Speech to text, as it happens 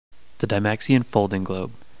The Dymaxion Folding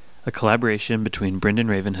Globe, a collaboration between Brendan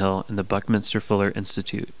Ravenhill and the Buckminster Fuller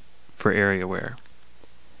Institute for Areaware.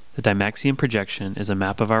 The Dymaxion Projection is a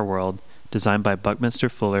map of our world designed by Buckminster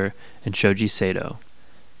Fuller and Shoji Sadao.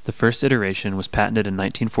 The first iteration was patented in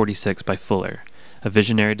 1946 by Fuller, a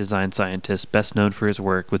visionary design scientist best known for his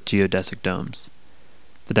work with geodesic domes.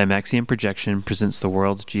 The Dymaxion Projection presents the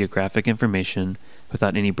world's geographic information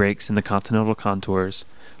without any breaks in the continental contours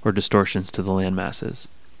or distortions to the land masses.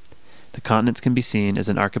 The continents can be seen as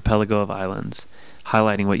an archipelago of islands,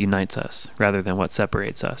 highlighting what unites us rather than what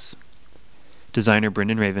separates us. Designer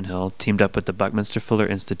Brendan Ravenhill teamed up with the Buckminster Fuller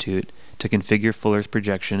Institute to configure Fuller's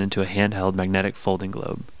projection into a handheld magnetic folding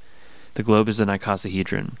globe. The globe is an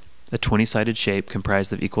icosahedron, a 20-sided shape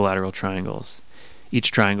comprised of equilateral triangles.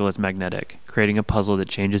 Each triangle is magnetic, creating a puzzle that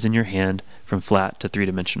changes in your hand from flat to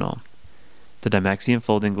three-dimensional. The Dymaxion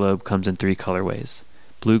folding globe comes in three colorways: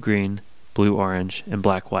 blue-green, blue-orange, and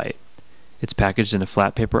black-white. It's packaged in a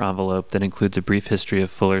flat paper envelope that includes a brief history of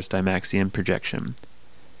Fuller's Dymaxion projection.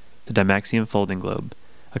 The Dymaxion Folding Globe,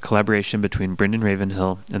 a collaboration between Brendan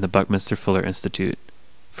Ravenhill and the Buckminster Fuller Institute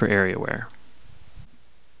for Areaware.